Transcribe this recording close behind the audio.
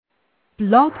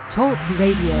Blog Talk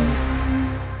Radio.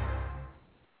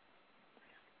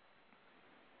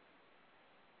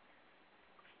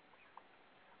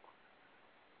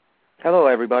 Hello,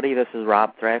 everybody. This is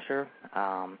Rob Thrasher.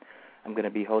 I'm going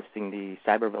to be hosting the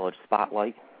CyberVillage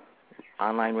SpotLight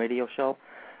online radio show.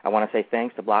 I want to say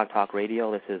thanks to Blog Talk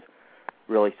Radio. This is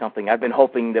really something I've been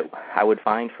hoping that I would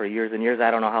find for years and years.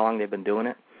 I don't know how long they've been doing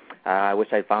it. I wish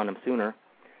I'd found them sooner,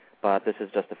 but this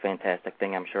is just a fantastic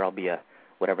thing. I'm sure I'll be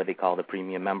whatever they call the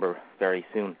premium member very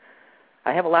soon.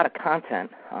 I have a lot of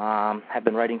content. I've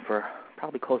been writing for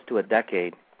probably close to a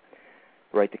decade.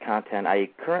 Write the content. I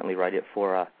currently write it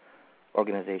for a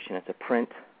organization. It's a print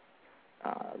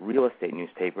real estate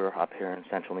newspaper up here in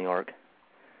Central New York.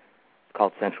 It's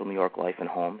called Central New York Life and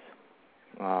Homes.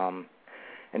 And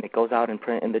it goes out in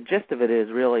print. And the gist of it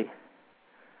is really,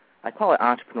 I call it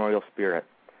entrepreneurial spirit.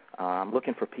 I'm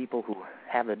looking for people who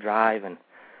have the drive and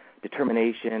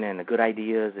determination and the good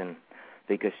ideas, and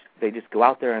they just go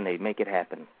out there and they make it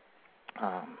happen.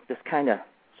 This kind of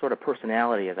sort of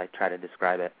personality, as I try to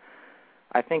describe it,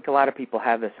 I think a lot of people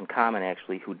have this in common,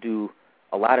 actually, who do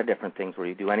a lot of different things where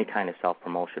you do any kind of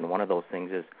self-promotion. One of those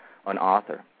things is an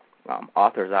author.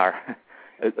 Authors are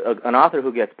an author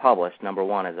who gets published, number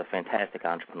one, is a fantastic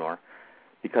entrepreneur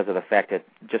because of the fact that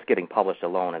just getting published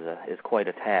alone is quite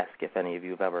a task, if any of you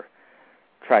have ever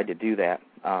tried to do that.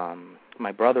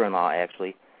 My brother-in-law,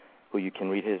 actually, who you can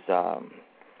read his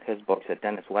books at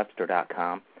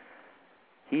DennisWebster.com,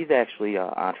 he's actually an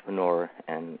entrepreneur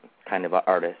and kind of an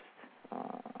artist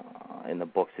in the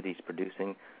books that he's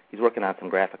producing. He's working on some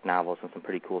graphic novels and some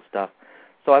pretty cool stuff.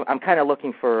 So I'm kind of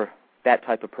looking for that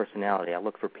type of personality. I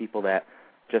look for people that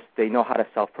just, they know how to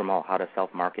self-promote, how to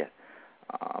self-market.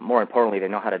 More importantly, they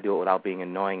know how to do it without being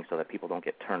annoying so that people don't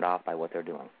get turned off by what they're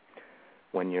doing.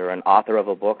 When you're an author of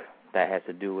a book, that has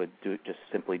to do with just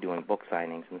simply doing book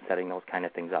signings and setting those kind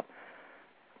of things up.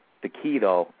 The key,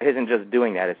 though, isn't just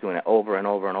doing that. It's doing it over and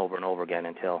over and over and over again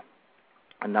until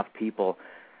enough people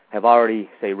have already,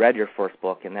 say, read your first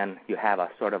book, and then you have a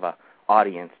sort of a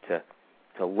audience to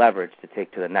leverage to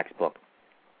take to the next book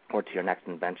or to your next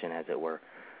invention, as it were.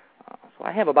 So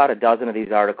I have about a dozen of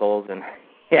these articles, and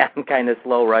yeah, I'm kind of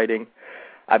slow writing.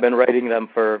 I've been writing them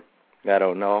for, I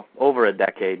don't know, over a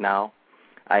decade now.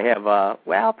 I have,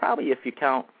 probably if you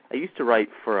count, I used to write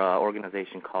for an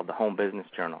organization called the Home Business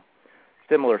Journal.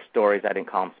 Similar stories, I didn't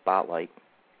call them Spotlight,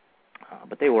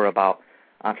 but they were about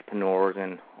entrepreneurs,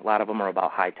 and a lot of them are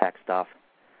about high-tech stuff.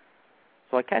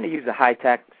 So I kind of use the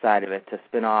high-tech side of it to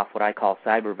spin off what I call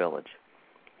CyberVillage.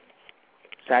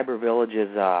 CyberVillage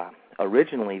is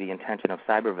originally the intention of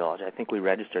CyberVillage. I think we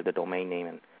registered the domain name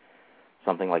in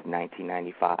something like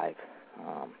 1995.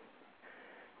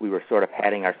 We were sort of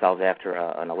heading ourselves after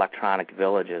an electronic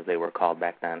village, as they were called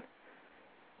back then,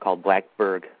 called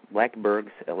Blackberg's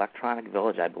Electronic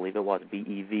Village, I believe it was,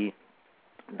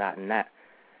 BEV.net.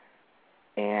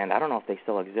 And I don't know if they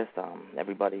still exist.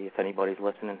 If anybody's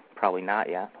listening, probably not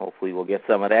yet. Hopefully we'll get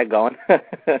some of that going.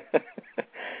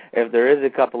 If there is a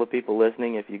couple of people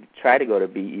listening, if you try to go to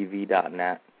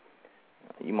BEV.net,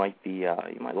 you might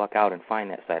luck out and find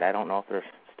that site. I don't know if they're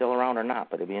still around or not,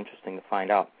 but it'd be interesting to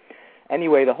find out.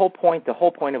 Anyway, the whole point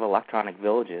of electronic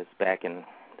villages back in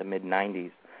the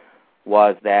mid-'90s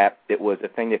was that it was a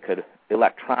thing that could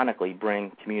electronically bring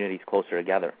communities closer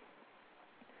together.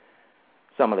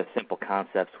 Some of the simple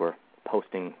concepts were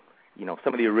posting,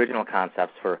 some of the original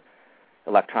concepts for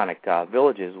electronic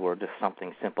villages were just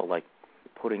something simple like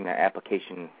putting the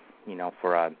application,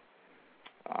 for a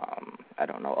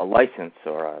license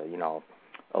or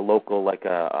a local, like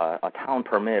a town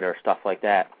permit or stuff like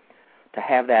that, to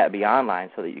have that be online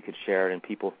so that you could share it and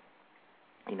people,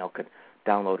 could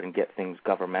download and get things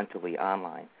governmentally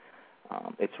online.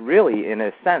 It's really, in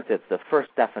a sense, it's the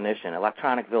first definition.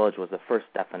 Electronic Village was the first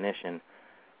definition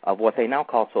of what they now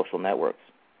call social networks.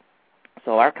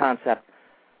 So our concept,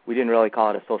 we didn't really call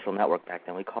it a social network back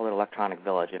then. We called it Electronic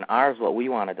Village. And ours, what we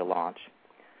wanted to launch,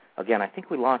 again, I think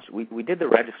we did the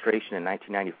registration in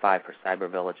 1995 for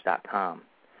CyberVillage.com.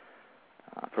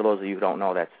 For those of you who don't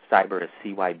know, that's cyber is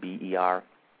CYBER,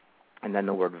 and then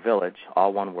the word village,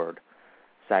 all one word,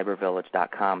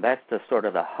 CyberVillage.com. That's the sort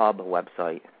of the hub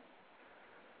website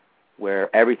where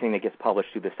everything that gets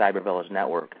published through the CyberVillage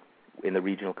network in the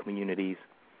regional communities,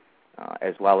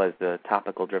 as well as the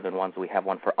topical-driven ones. We have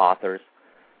one for authors.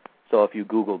 So if you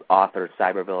Googled authors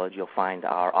CyberVillage, you'll find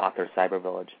our author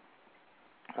CyberVillage.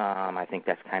 I think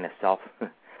that's kind of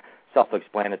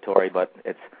self-explanatory, but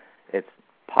it's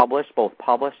published, both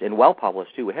published and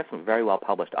well-published, too. We have some very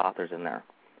well-published authors in there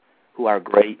who are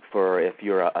great for if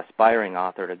you're an aspiring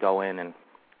author to go in and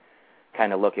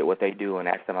kind of look at what they do and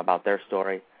ask them about their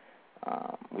story.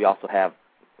 We also have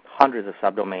hundreds of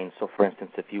subdomains. So, for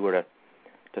instance, if you were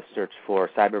to search for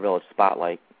CyberVillage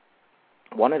SpotLight,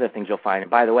 one of the things you'll find, and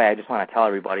by the way, I just want to tell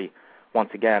everybody, once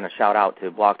again, a shout-out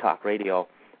to Blog Talk Radio.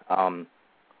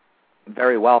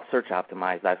 Very well search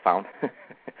optimized, I found,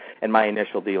 in my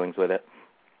initial dealings with it.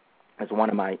 As one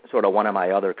of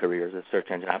my other careers is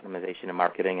search engine optimization and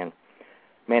marketing. And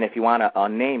man, if you want a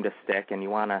name to stick and you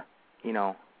want to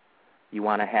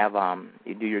have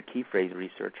you do your key phrase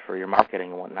research for your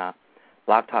marketing and whatnot,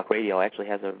 Blog Talk Radio actually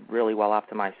has a really well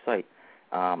optimized site,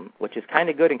 which is kind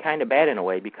of good and kind of bad in a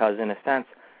way, because in a sense,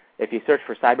 if you search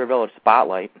for CyberVillage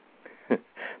SpotLight,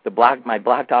 my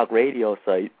Blog Talk Radio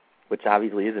site, which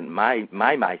obviously isn't my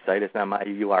site, it's not my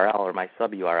URL or my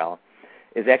sub-URL,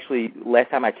 is actually, last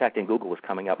time I checked in Google, was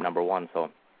coming up number 1. So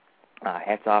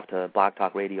hats off to Blog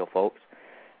Talk Radio folks.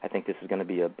 I think this is going to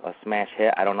be a smash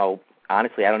hit. I don't know,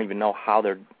 honestly, I don't even know how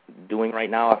they're doing right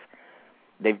now, if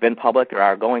they've been public or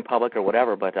are going public or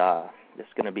whatever, but this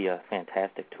is going to be a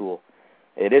fantastic tool.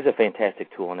 It is a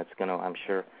fantastic tool, and it's going to, I'm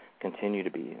sure, continue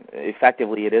to be.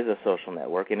 Effectively, it is a social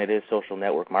network, and it is social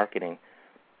network marketing.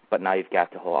 But now you've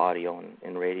got the whole audio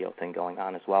and radio thing going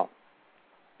on as well.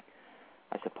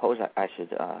 I suppose I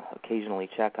should occasionally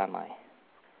check on my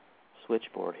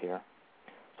switchboard here.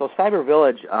 So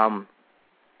CyberVillage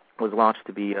was launched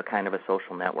to be a kind of a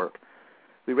social network.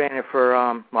 We ran it for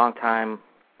a long time,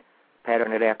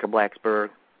 patterned it after Blacksburg.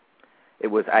 It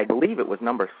was, I believe it was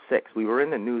number 6. We were in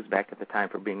the news back at the time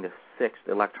for being the 6th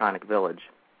electronic village.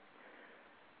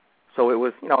 So it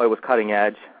was, it was cutting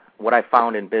edge. What I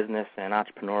found in business and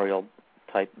entrepreneurial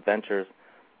type ventures,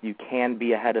 you can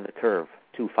be ahead of the curve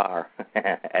too far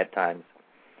at times,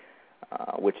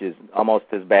 which is almost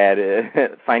as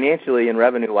bad. Financially and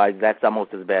revenue-wise, that's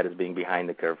almost as bad as being behind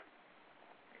the curve.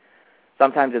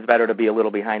 Sometimes it's better to be a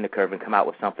little behind the curve and come out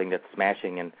with something that's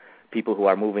smashing, and people who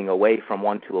are moving away from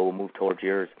one tool will move towards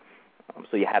yours,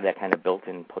 so you have that kind of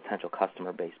built-in potential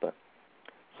customer base. But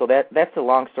so that's a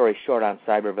long story short on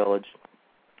CyberVillage.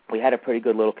 We had a pretty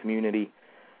good little community,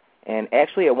 and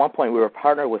actually at one point we were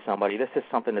partnered with somebody. This is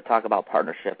something to talk about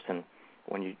partnerships, and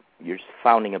when you're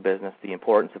founding a business, the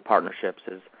importance of partnerships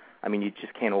is, you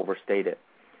just can't overstate it.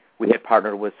 We had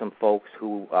partnered with some folks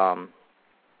who,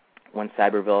 when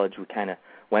CyberVillage, we kind of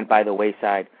went by the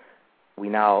wayside. We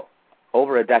now,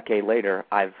 over a decade later,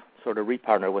 I've sort of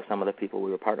repartnered with some of the people we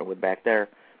were partnered with back there,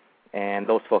 and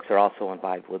those folks are also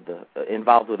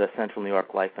involved with the Central New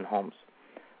York Life and Homes.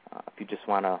 If you just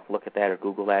want to look at that or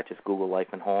Google that, just Google Life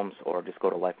and Homes, or just go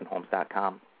to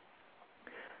lifeandhomes.com.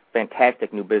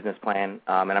 Fantastic new business plan,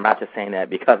 and I'm not just saying that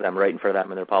because I'm writing for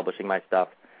them and they're publishing my stuff.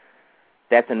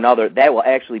 That will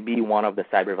actually be one of the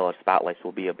CyberVillage Spotlights,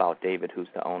 will be about David, who's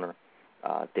the owner,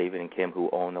 David and Kim, who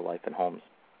own the Life and Homes.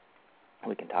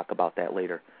 We can talk about that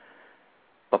later.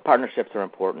 But partnerships are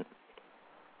important.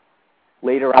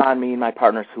 Later on, me and my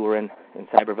partners who were in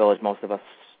CyberVillage, most of us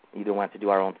either went to do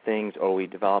our own things or we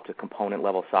developed a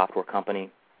component-level software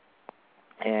company.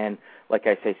 And like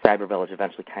I say, CyberVillage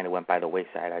eventually kind of went by the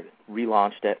wayside. I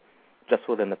relaunched it just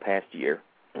within the past year.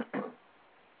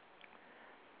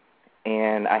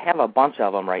 And I have a bunch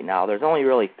of them right now. There's only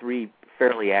really 3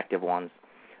 fairly active ones.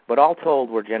 But all told,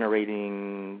 we're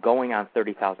going on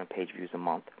 30,000 page views a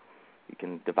month. You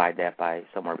can divide that by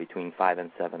somewhere between 5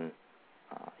 and 7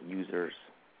 users.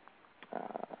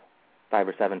 5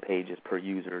 or 7 pages per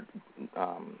user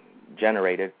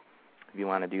generated, if you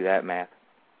want to do that math.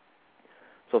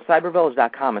 So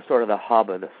CyberVillage.com is sort of the hub,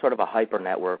 sort of a hyper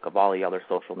network of all the other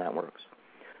social networks.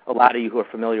 A lot of you who are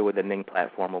familiar with the Ning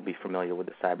platform will be familiar with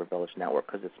the CyberVillage network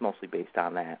because it's mostly based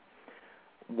on that.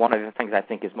 One of the things I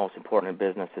think is most important in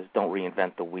business is don't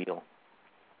reinvent the wheel.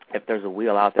 If there's a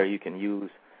wheel out there you can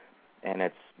use and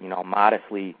it's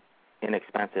modestly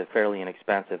inexpensive, fairly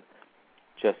inexpensive,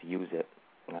 just use it.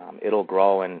 It'll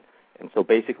grow, and so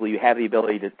basically you have the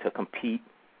ability to compete.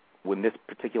 With this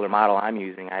particular model I'm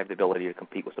using, I have the ability to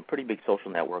compete with some pretty big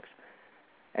social networks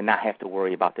and not have to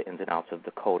worry about the ins and outs of the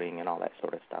coding and all that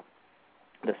sort of stuff.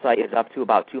 The site is up to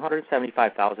about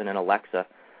 275,000 in Alexa.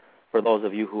 For those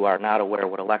of you who are not aware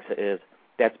what Alexa is,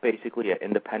 that's basically an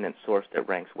independent source that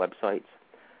ranks websites.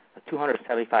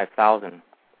 275,000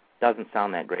 doesn't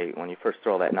sound that great when you first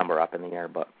throw that number up in the air,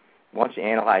 but once you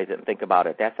analyze it and think about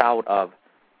it, that's out of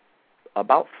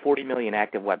about 40 million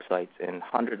active websites and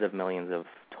hundreds of millions of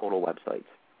total websites.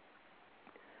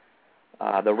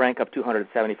 The rank of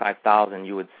 275,000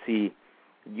 you would see,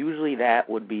 usually that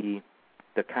would be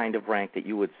the kind of rank that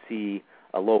you would see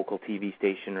a local TV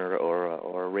station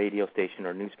or a radio station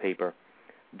or newspaper.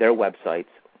 Their websites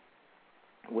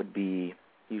would be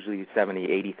usually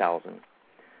 70,000, 80,000.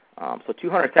 So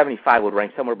 275 would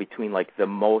rank somewhere between like the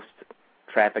most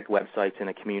trafficked websites in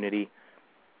a community.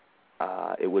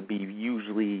 It would be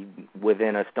usually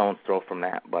within a stone's throw from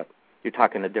that, but you're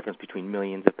talking the difference between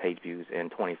millions of page views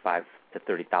and 25 to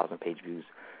 30,000 page views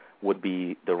would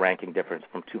be the ranking difference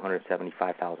from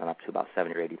 275,000 up to about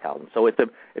 70 or 80,000. So it's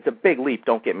a big leap,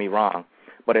 don't get me wrong,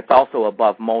 but it's also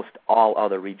above most all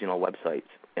other regional websites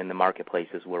in the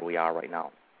marketplaces where we are right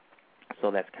now. So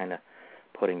that's kind of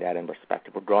putting that in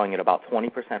perspective. We're growing at about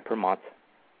 20% per month,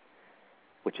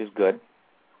 which is good.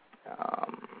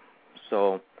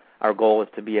 So our goal is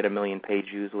to be at 1 million page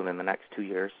views within the next 2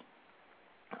 years.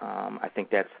 I think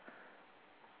that's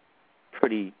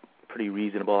pretty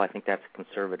reasonable. I think that's a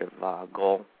conservative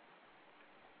goal.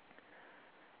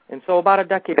 And so about a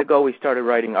decade ago, we started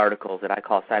writing articles that I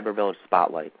call CyberVillage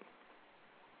SpotLight.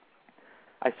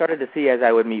 I started to see, as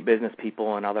I would meet business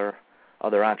people and other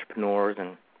entrepreneurs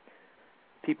and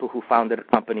people who founded a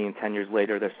company and 10 years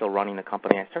later they're still running the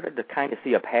company, I started to kind of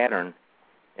see a pattern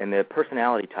in the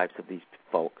personality types of these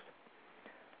folks.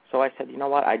 So I said, you know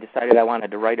what, I decided I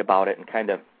wanted to write about it and kind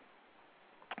of,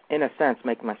 in a sense,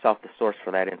 make myself the source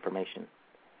for that information.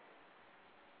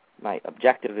 My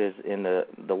objective is, in the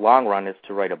long run, is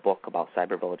to write a book about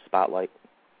CyberVillage SpotLight,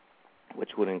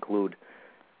 which would include,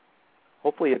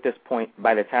 hopefully at this point,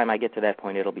 by the time I get to that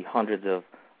point, it'll be hundreds of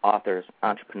authors,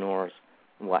 entrepreneurs,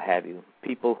 and what have you.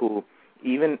 People who,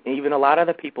 even a lot of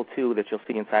the people, too, that you'll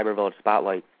see in CyberVillage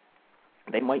SpotLight,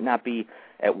 they might not be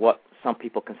at what some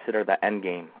people consider the end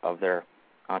game of their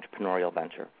entrepreneurial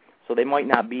venture. So they might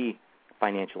not be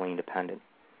financially independent,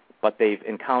 but they've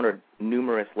encountered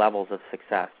numerous levels of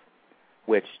success,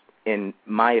 which, in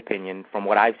my opinion, from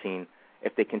what I've seen,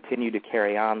 if they continue to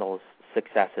carry on those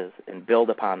successes and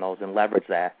build upon those and leverage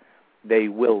that, they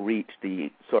will reach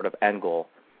the sort of end goal,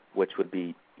 which would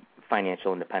be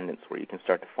financial independence, where you can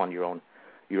start to fund your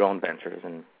own ventures,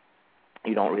 and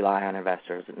you don't rely on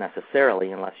investors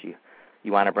necessarily unless you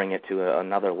want to bring it to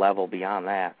another level beyond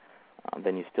that.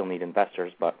 Then you still need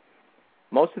investors. But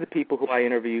most of the people who I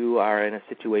interview are in a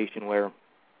situation where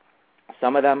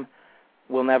some of them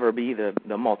will never be the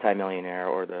multimillionaire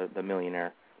or the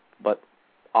millionaire, but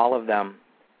all of them,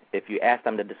 if you ask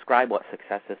them to describe what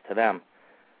success is to them,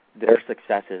 their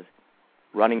success is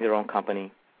running their own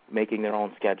company, making their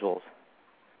own schedules,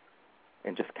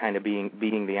 and just kind of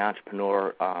being the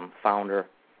entrepreneur, founder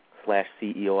 /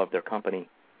 CEO of their company,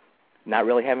 not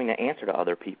really having to answer to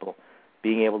other people,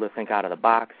 being able to think out of the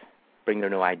box, bring their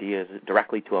new ideas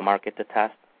directly to a market to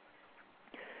test,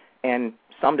 and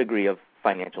some degree of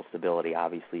financial stability,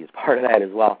 obviously, is part of that as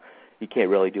well. You can't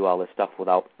really do all this stuff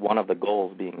without one of the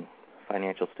goals being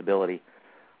financial stability.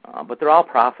 But they're all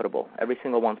profitable. Every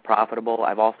single one's profitable.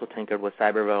 I've also tinkered with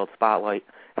CyberVillage SpotLight,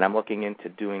 and I'm looking into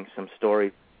doing some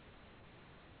stories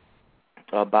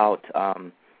about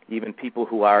even people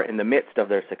who are in the midst of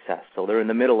their success. So they're in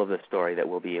the middle of the story that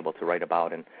we'll be able to write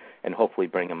about and hopefully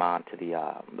bring them on to the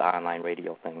online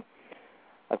radio thing.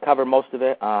 I've covered most of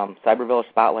it. CyberVillage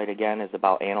SpotLight, again, is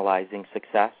about analyzing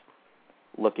success,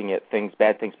 looking at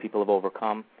bad things people have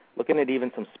overcome, looking at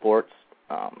even some sports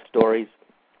stories,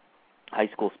 high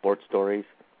school sports stories,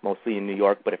 mostly in New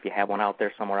York, but if you have one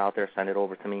somewhere out there, send it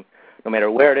over to me. No matter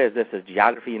where it is, this is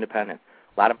geography independent.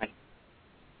 A lot of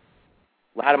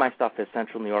my stuff is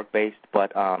Central New York based,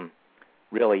 but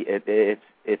really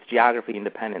it's geography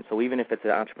independent. So even if it's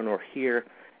an entrepreneur here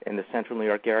in the Central New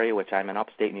York area, which I'm in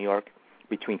upstate New York,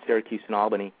 between Syracuse and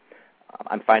Albany,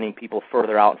 I'm finding people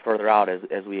further out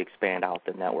as we expand out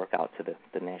the network out to the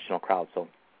national crowd. So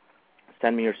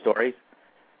send me your stories.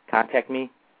 Contact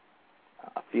me.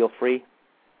 Feel free.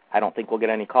 I don't think we'll get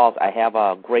any calls. I have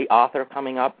a great author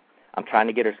coming up. I'm trying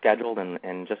to get her scheduled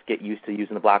and just get used to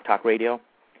using the Blog Talk Radio.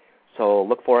 So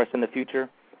look for us in the future.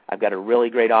 I've got a really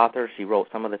great author. She wrote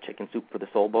some of the Chicken Soup for the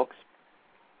Soul books.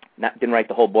 Didn't write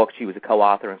the whole book. She was a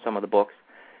co-author in some of the books.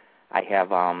 I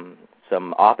have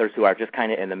some authors who are just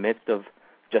kind of in the midst of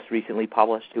just recently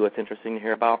published who it's interesting to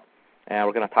hear about. And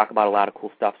we're going to talk about a lot of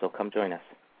cool stuff, so come join us.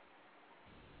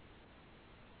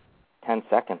 10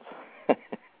 seconds.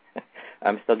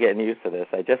 I'm still getting used to this.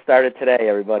 I just started today,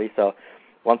 everybody. So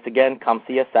once again, come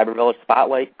see us, CyberVillage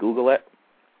SpotLight. Google it,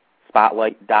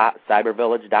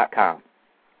 spotlight.cybervillage.com.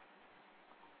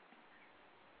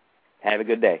 Have a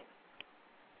good day.